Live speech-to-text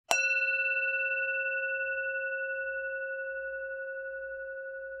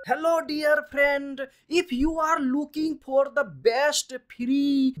Hello dear friend, if you are looking for the best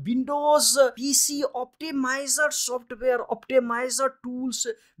free Windows PC optimizer software, optimizer tools,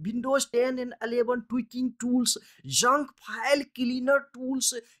 Windows 10 and 11 tweaking tools, junk file cleaner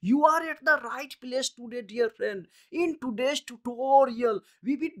tools, you are at the right place today dear friend. In today's tutorial,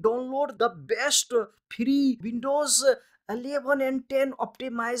 we will download the best free Windows 11 and 10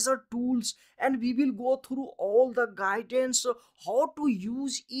 optimizer tools, and we will go through all the guidance how to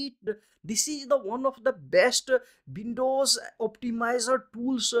use it. This is the one of the best Windows optimizer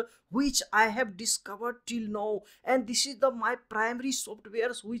tools which I have discovered till now, and this is the my primary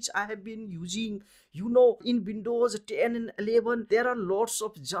softwares which I have been using. You know, in Windows 10 and 11 there are lots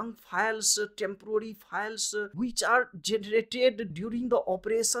of junk files, temporary files which are generated during the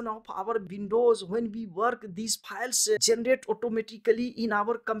operation of our Windows. When we work, these files generate automatically in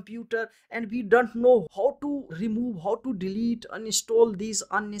our computer, and we don't know how to remove, how to delete, uninstall these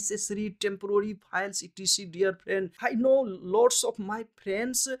unnecessary temporary files, etc. Dear friend, I know lots of my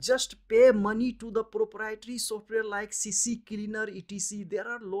friends just pay money to the proprietary software like CCleaner, etc. There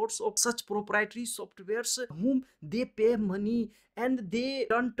are lots of such proprietary softwares whom they pay money, and they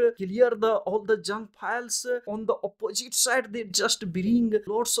don't clear all the junk files. On the opposite side, they just bring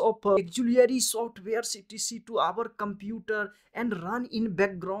lots of auxiliary softwares, etc. to our computer and run in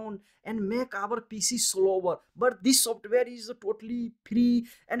background and make our PC slower. But this software is totally free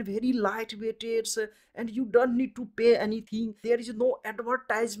and very lightweighted, and you don't need to pay anything. There is no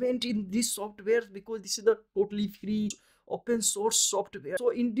advertisement in this software because this is the totally free open source software. So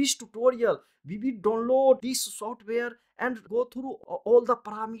in this tutorial, we will download this software and go through all the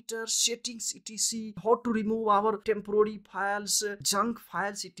parameters, settings, etc. How to remove our temporary files, junk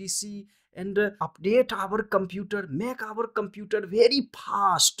files, etc. and update our computer, make our computer very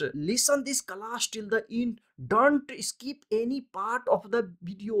fast. Listen this class till the end. Don't skip any part of the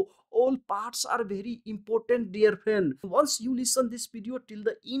video. All parts are very important dear friend. Once you listen this video till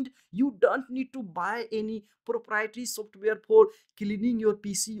the end, you don't need to buy any proprietary software for cleaning your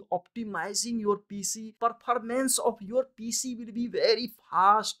PC, optimizing your PC. Performance of your PC will be very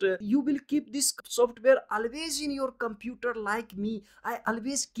fast. You will keep this software always in your computer. Like me, I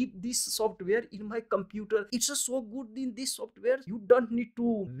always keep this software in my computer. It's so good in this software, you don't need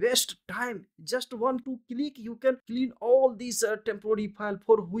to waste time. Just want to click, you can clean all these temporary file,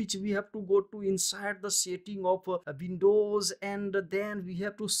 for which we have to go to inside the setting of Windows, and then we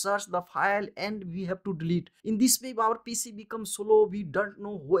have to search the file and we have to delete. In this way our PC becomes slow. We don't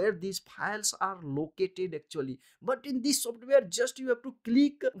know where these files are located actually, but in this software just you have to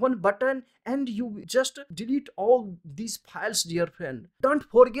click one button and you just delete all these files dear friend. Don't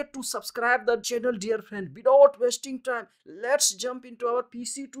forget to subscribe the channel dear friend. Without wasting time, let's jump into our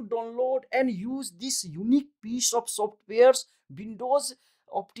PC to download and use this unique piece of softwares, Windows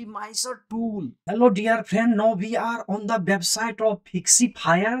optimizer tool. Hello dear friend, now we are on the website of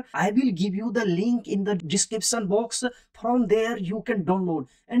Spyware. I will give you the link in the description box. From there you can download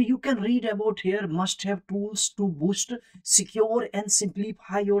and you can read about here must have tools to boost, secure and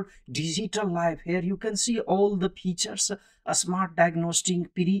simplify your digital life. Here you can see all the features: a smart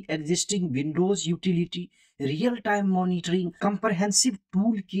diagnostic, pre-existing Windows utility, real-time monitoring, comprehensive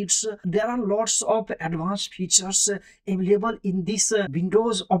toolkits. There are lots of advanced features available in this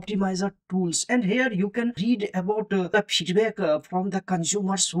Windows optimizer tools, and here you can read about the feedback from the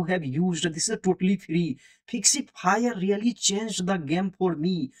consumers who have used. This is totally free. Fire really changed the game for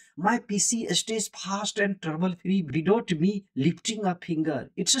me. My PC stays fast and trouble-free without me lifting a finger.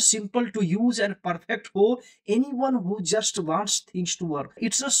 It's a simple to use and perfect for anyone who just wants things to work.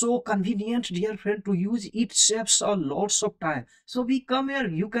 It's so convenient dear friend to use. It saves a lots of time. So we come here,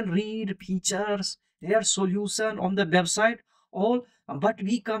 you can read features, their solution on the website all, but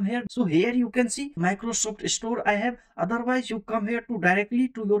we come here. So here you can see Microsoft Store I have. Otherwise you come here to directly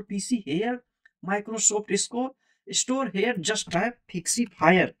to your PC. Here Microsoft Store, here just type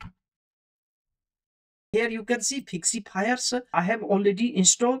Fire. Here you can see Fires I have already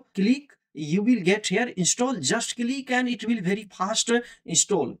installed. Click, you will get here install. Just click and it will very fast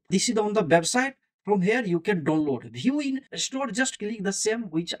install. This is on the website. From here you can download. View in store, just click the same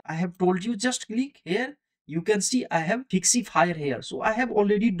which I have told you. Just click here. You can see I have Fire here. So I have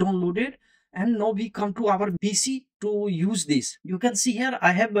already downloaded, and now we come to our PC to use this. You can see here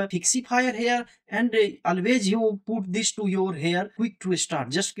I have a Fire here, and always you put this to your here quick to start.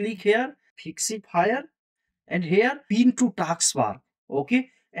 Just click here Fire, and here pin to taskbar. Okay,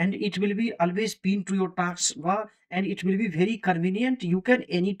 and it will be always pinned to your taskbar, and it will be very convenient. You can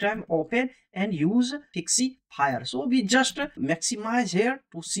anytime open and use Fire. So we just maximize here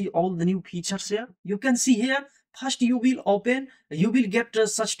to see all the new features here. You can see here First you will open, you will get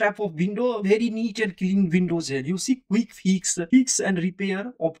such type of window, very neat and clean windows here. You see quick fix and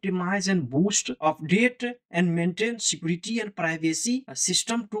repair, optimize and boost, update and maintain security and privacy,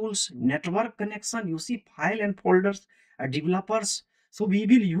 system tools, network connection. You see file and folders, developers. So we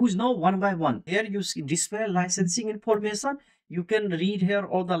will use now one by one. Here you see display licensing information. You can read here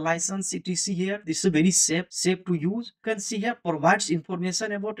all the license etc here. This is very safe to use. You can see here provides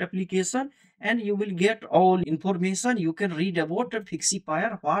information about application, and you will get all information. You can read about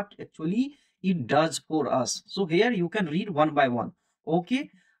Fixifire, what actually it does for us. So here you can read one by one. Okay,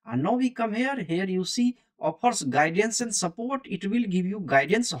 and now we come here you see offers guidance and support. It will give you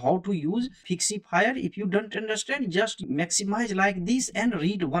guidance how to use Fixifire. If you don't understand, just maximize like this and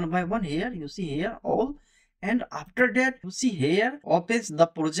read one by one. Here you see here all, and after that you see here opens the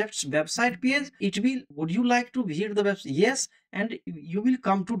project's website page. It will, would you like to visit the website? Yes, and you will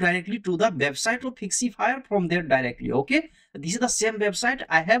come to directly to the website of Fixifire from there directly. Okay, this is the same website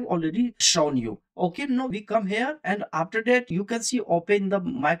I have already shown you. Okay, now we come here, and after that you can see open the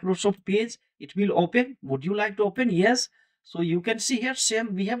Microsoft page. It will open. Would you like to open? Yes. So you can see here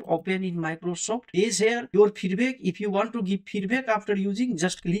same we have opened in Microsoft page. Here your feedback, if you want to give feedback after using,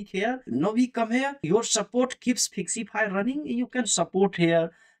 just click here. Now we come here, your support keeps Fixify running. You can support here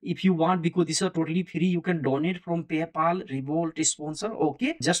if you want, because this is totally free. You can donate from PayPal, Revolt, sponsor.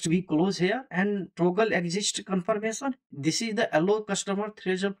 Okay, just we close here and toggle exist confirmation. This is the allow customer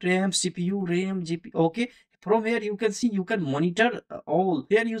threshold RAM, CPU, RAM, GPU. Okay, from here you can see you can monitor all.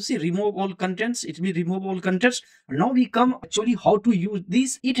 Here you see remove all contents. It will remove all contents. Now we come actually how to use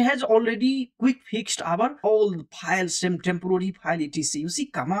this. It has already quick fixed our all files, some temporary file etc. You see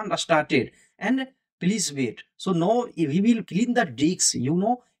command started, and please wait. So now we will clean the disks. You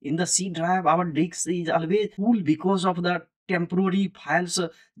know, in the C drive our disk is always full because of the temporary files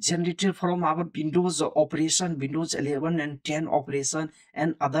generated from our Windows operation, Windows 11 and 10 operation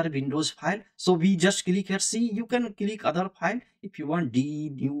and other Windows file. So we just click here. See, you can click other file if you want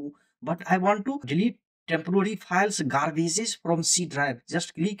new, but I want to delete temporary files, garbages from C drive.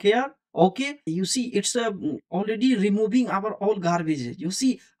 Just click here. Okay, you see it's already removing our all garbages. You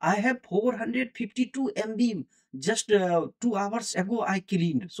see I have 452 MB. Just 2 hours ago I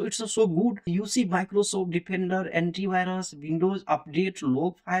cleaned, so it's so good. You see Microsoft Defender, antivirus, Windows update,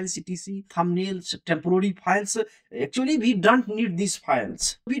 log files etc, thumbnails, temporary files. Actually we don't need these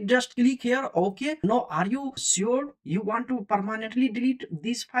files. We just click here. Okay, now are you sure you want to permanently delete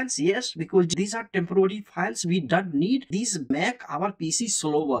these files? Yes, because these are temporary files, we don't need these, make our PC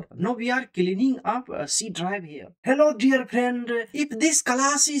slower. Now we are cleaning up C drive here. Hello dear friend, if this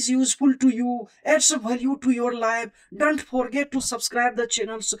class is useful to you, adds value to your life, don't forget to subscribe the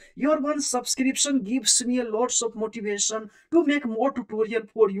channels. Your one subscription gives me a lots of motivation to make more tutorial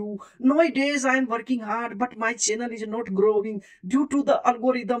for you. Nowadays I am working hard, but my channel is not growing due to the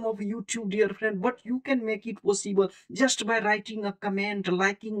algorithm of YouTube, dear friend. But you can make it possible just by writing a comment,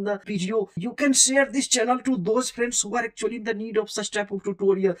 liking the video. You can share this channel to those friends who are actually in the need of such type of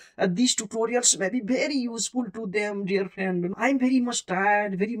tutorial. These tutorials may be very useful to them, dear friend. I'm very much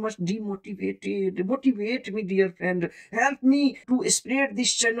tired, very much demotivated. Motivate me, dear friend. Help me to spread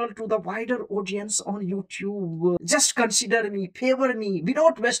this channel to the wider audience on YouTube. Just consider me, favor me.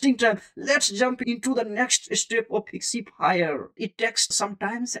 Without wasting time, let's jump into the next step of Fixifire. It takes some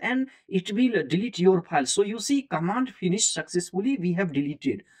time and it will delete your file. So you see command finished successfully, we have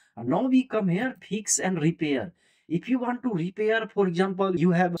deleted. And now we come here, fix and repair. If you want to repair, for example,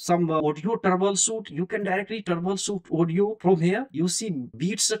 you have some audio troubleshoot, you can directly troubleshoot audio from here. You see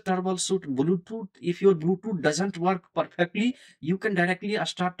Beats troubleshoot Bluetooth. If your Bluetooth doesn't work perfectly, you can directly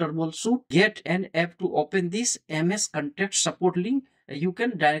start troubleshoot. Get an app to open this MS Contact support link. You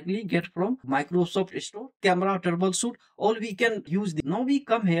can directly get from Microsoft Store. Camera troubleshoot, all we can use. Now we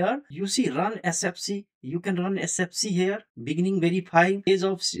come here, you see run SFC. You can run SFC here. Beginning verifying, phase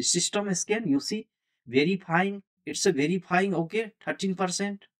of system scan. You see verifying, it's a verifying. Okay,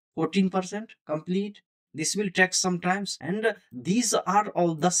 13%, 14% complete. This will take some times, and these are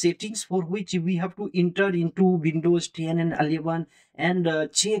all the settings for which we have to enter into Windows 10 and 11 and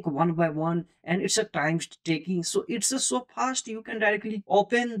check one by one, and it's a time taking. So it's so fast, you can directly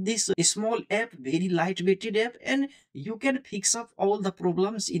open this small app, very lightweighted app, and you can fix up all the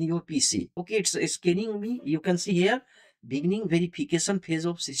problems in your PC. Okay, it's scanning me. You can see here beginning verification phase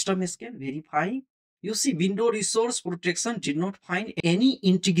of system scan, verifying. You see, window resource protection did not find any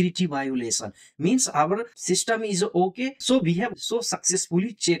integrity violation. Means our system is okay. So we have so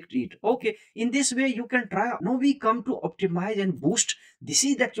successfully checked it. Okay. In this way, you can try. Now we come to optimize and boost. This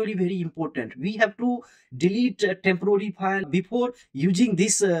is actually very important. We have to delete a temporary file. Before using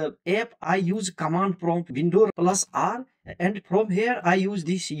this app, I use command prompt window plus R, and from here I use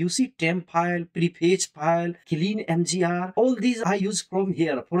this UC temp file, preface file, clean mgr. All these I use from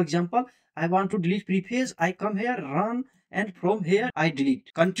here. For example, I want to delete preface, I come here, run, and from here I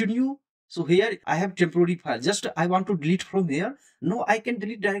delete. Continue. So here I have temporary file. Just I want to delete from here. No, I can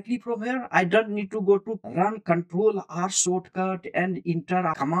delete directly from here. I don't need to go to run control R shortcut and enter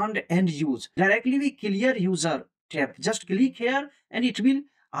a command and use. Directly we clear user tab. Just click here and it will.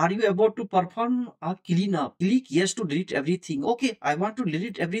 Are you about to perform a cleanup? Click yes to delete everything. Okay, I want to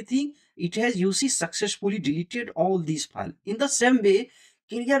delete everything. It has UC successfully deleted all these files. In the same way,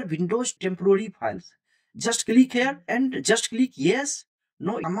 clear Windows temporary files. Just click here and just click yes.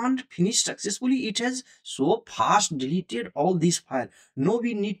 No, command finished successfully. It has so fast deleted all these files. No,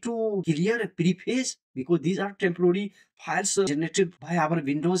 we need to clear a preface because these are temporary files generated by our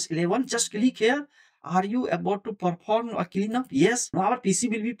Windows 11. Just click here. Are you about to perform a cleanup? Yes. Now our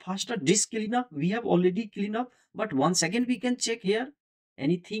PC will be faster. Disk cleanup, we have already cleaned up. But once again, we can check here.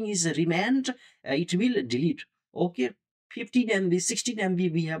 Anything is remained, it will delete. Okay. 15 MB, 16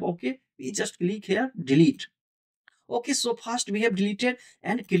 MB we have. Okay. We just click here, delete. Okay, so first we have deleted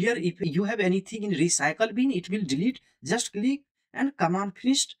and clear. If you have anything in recycle bin, it will delete. Just click and command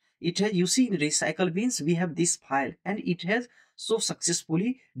finished. It has, you see in recycle bins, we have this file and it has so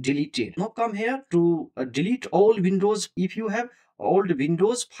successfully deleted. Now come here to delete all windows. If you have old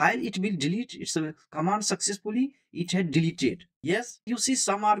windows file, it will delete. It's a command successfully. It had deleted. Yes, you see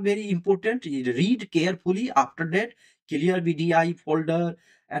some are very important. Read carefully. After that, clear VDI folder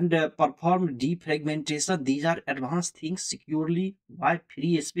and perform defragmentation. These are advanced things. Securely wipe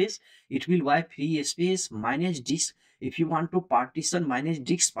free space. It will wipe free space. Manage disk. If you want to partition, manage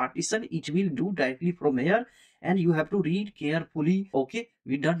disk partition, it will do directly from here. And you have to read carefully. Okay,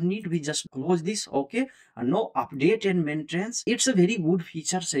 we don't need, we just close this. Okay, and no update and maintenance. It's a very good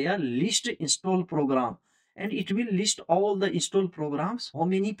feature here. List install program, and it will list all the installed programs. How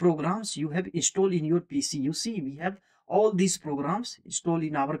many programs you have installed in your PC? You see, we have all these programs installed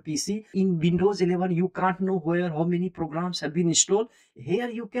in our PC. In Windows 11, you can't know where how many programs have been installed. Here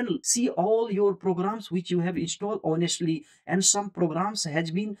you can see all your programs which you have installed honestly, and some programs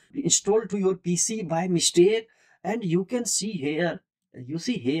has been installed to your PC by mistake, and you can see here. You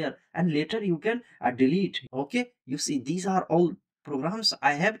see here, and later you can delete. Okay, you see these are all programs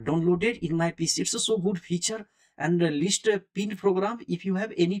I have downloaded in my PC. It's a so good feature. And list a pin program. If you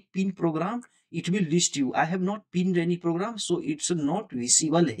have any pin program, it will list you. I have not pinned any program, so it's not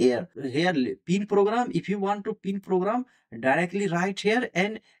visible here. Here pin program. If you want to pin program, directly write here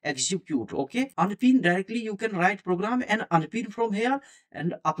and execute. Okay, unpin directly you can write program and unpin from here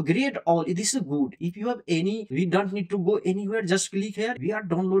and upgrade all. This is good. If you have any, we don't need to go anywhere. Just click here. We are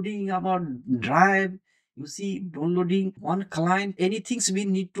downloading our drive. You see, downloading one client. Anything we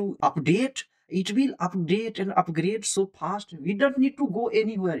need to update, it will update and upgrade so fast. We don't need to go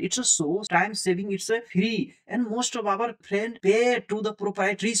anywhere. It's a so time saving. It's a free, and most of our friends pay to the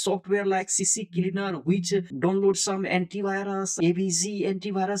proprietary software like CCleaner, which download some antivirus, ABZ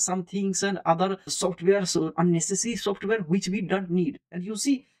antivirus, some things, and other software, so unnecessary software which we don't need. And you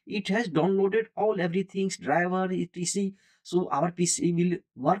see, it has downloaded all everything, driver, etc. So our PC will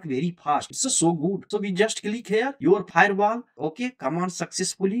work very fast. It's so good. So we just click here, your firewall. Okay, command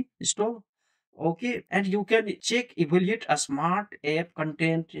successfully install. Okay, and you can check, evaluate a smart app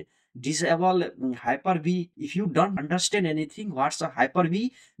content, disable Hyper-V. If you don't understand anything, what's a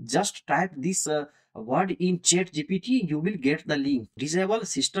Hyper-V, just type this word in chat GPT, you will get the link. Disable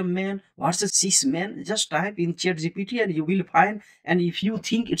system man, what's a sysman, just type in chat GPT and you will find. And if you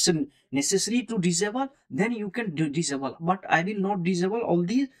think it's necessary to disable, then you can disable. But I will not disable all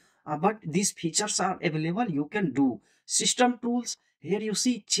these, but these features are available, you can do. System tools, here you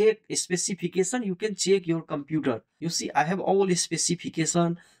see check specification. You can check your computer. You see I have all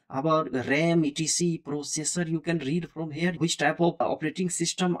specification about RAM, etc, processor. You can read from here which type of operating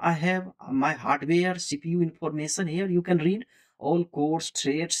system I have, my hardware, CPU information. Here you can read all cores,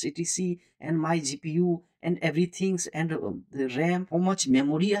 threads, etc, and my GPU and everything, and the RAM, how much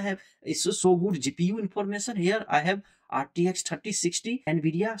memory I have. It's so good. GPU information, here I have RTX 3060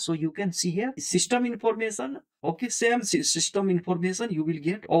 NVIDIA. So you can see here system information. Okay, same system information. You will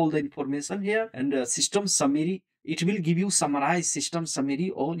get all the information here, and system summary. It will give you summarized system summary.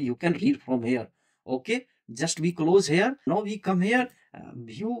 All you can read from here. Okay, just we close here. Now we come here,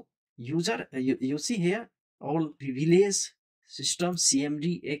 view user, you see here all privilege system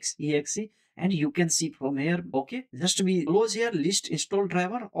cmd exe, and you can see from here. Okay, just we close here list install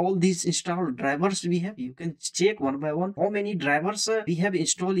driver. All these installed drivers we have, you can check one by one how many drivers we have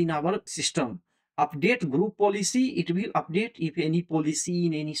installed in our system. Update group policy, it will update if any policy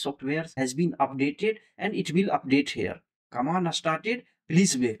in any software has been updated, and it will update here. Command started,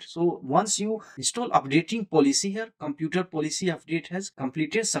 please wait. So once you install updating policy here, computer policy update has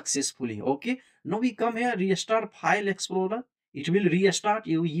completed successfully. Okay, now we come here, restart file explorer. It will restart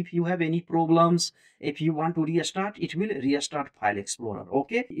you if you have any problems. If you want to restart, it will restart file explorer.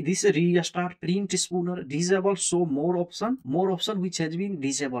 Okay, this restart print spooner disable, so more option which has been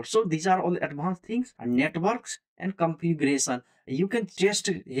disabled. So these are all advanced things, networks and configuration. You can test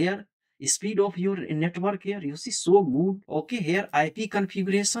here speed of your network here, you see, so good. Okay, here IP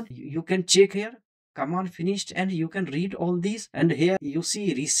configuration, you can check here. Command finished, and you can read all these, and here you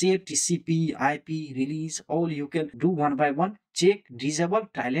see reset TCP IP release, all you can do one by one. Check disable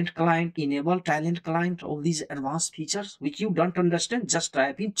talent client, enable talent client, all these advanced features which you don't understand, just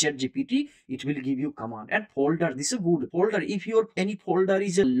type in ChatGPT, it will give you command. And folder, this is a good folder. If your any folder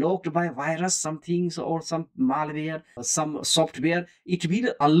is locked by virus, some things or some malware, some software, it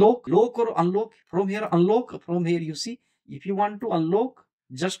will unlock, lock or unlock from here. Unlock from here, you see, if you want to unlock,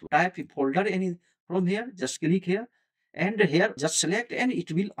 just type folder any from here, just click here, and here just select, and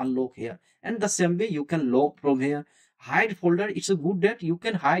it will unlock here. And the same way you can lock from here. Hide folder, it's a good that you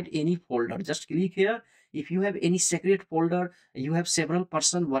can hide any folder, just click here. If you have any secret folder, you have several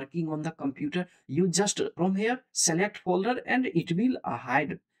person working on the computer, you just from here select folder, and it will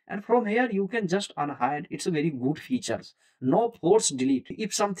hide. And from here you can just unhide. It's a very good features. No force delete.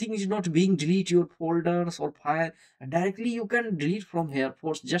 If something is not being delete your folders or file, directly you can delete from here.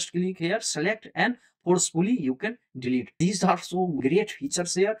 Force, just click here, select, and forcefully you can delete. These are so great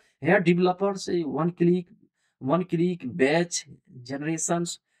features here. Here developers, one click batch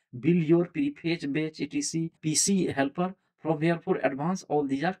generations, build your preface batch etc, PC helper. From here for advanced, all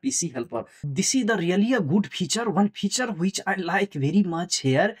these are PC helper. This is the really a good feature. One feature which I like very much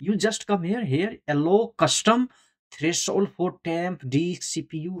here, you just come here allow custom threshold for temp, disk,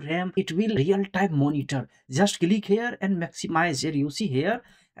 CPU, RAM. It will real-time monitor. Just click here and maximize here. You see here,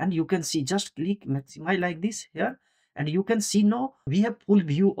 and you can see, just click maximize like this here, and you can see now we have full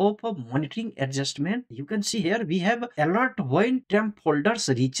view of monitoring adjustment. You can see here we have alert when temp folders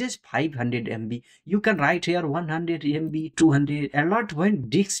reaches 500 MB. You can write here 100 MB, 200. Alert when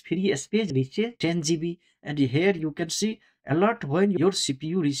disk free space reaches 10 GB. And here you can see alert when your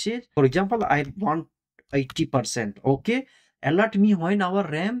CPU reaches, for example, I want 80%. Okay, alert me when our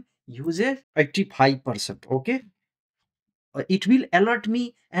RAM uses 85%. Okay, it will alert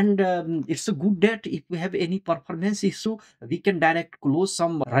me. And it's a good that if we have any performance issue, we can direct close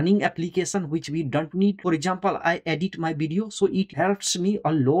some running application which we don't need. For example, I edit my video, so it helps me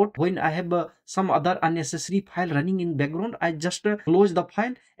a lot. When I have some other unnecessary file running in background, I just close the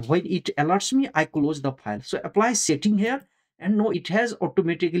file. When it alerts me, I close the file. So apply setting here, and no, it has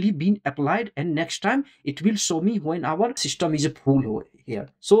automatically been applied, and next time it will show me when our system is full here.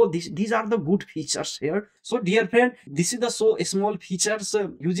 So these are the good features here. So dear friend, this is the so small features.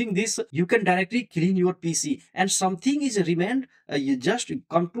 Using this, you can directly clean your PC. And something is remained, you just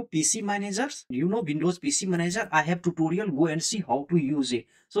come to PC managers, you know, Windows PC manager. I have tutorial, go and see how to use it.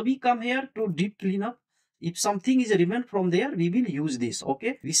 So we come here to deep cleanup. If something is remained from there, we will use this.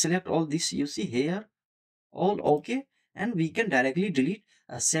 Okay, we select all this, you see here, all okay, and we can directly delete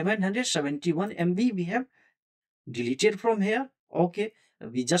 771 MB we have deleted from here. Okay,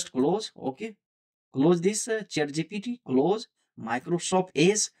 we just close. Okay, close this ChatGPT, close Microsoft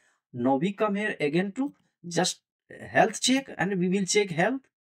Edge. Now we come here again to just health check, and we will check health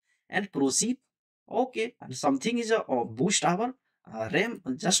and proceed. Okay, and something is boost our RAM.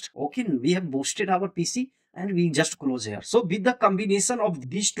 Just okay, we have boosted our PC, and we just close here. So with the combination of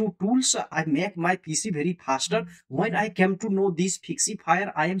these two tools, I make my PC very faster. When I came to know this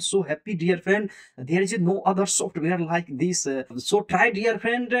Fire, I am so happy, dear friend. There is no other software like this. So try, dear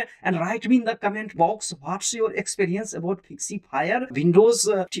friend, and write me in the comment box what's your experience about Fire Windows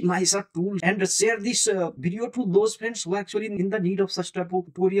optimizer tool, and share this video to those friends who are actually in the need of such type of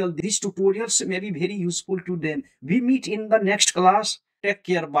tutorial. These tutorials may be very useful to them. We meet in the next class. Take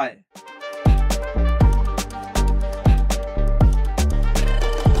care. Bye.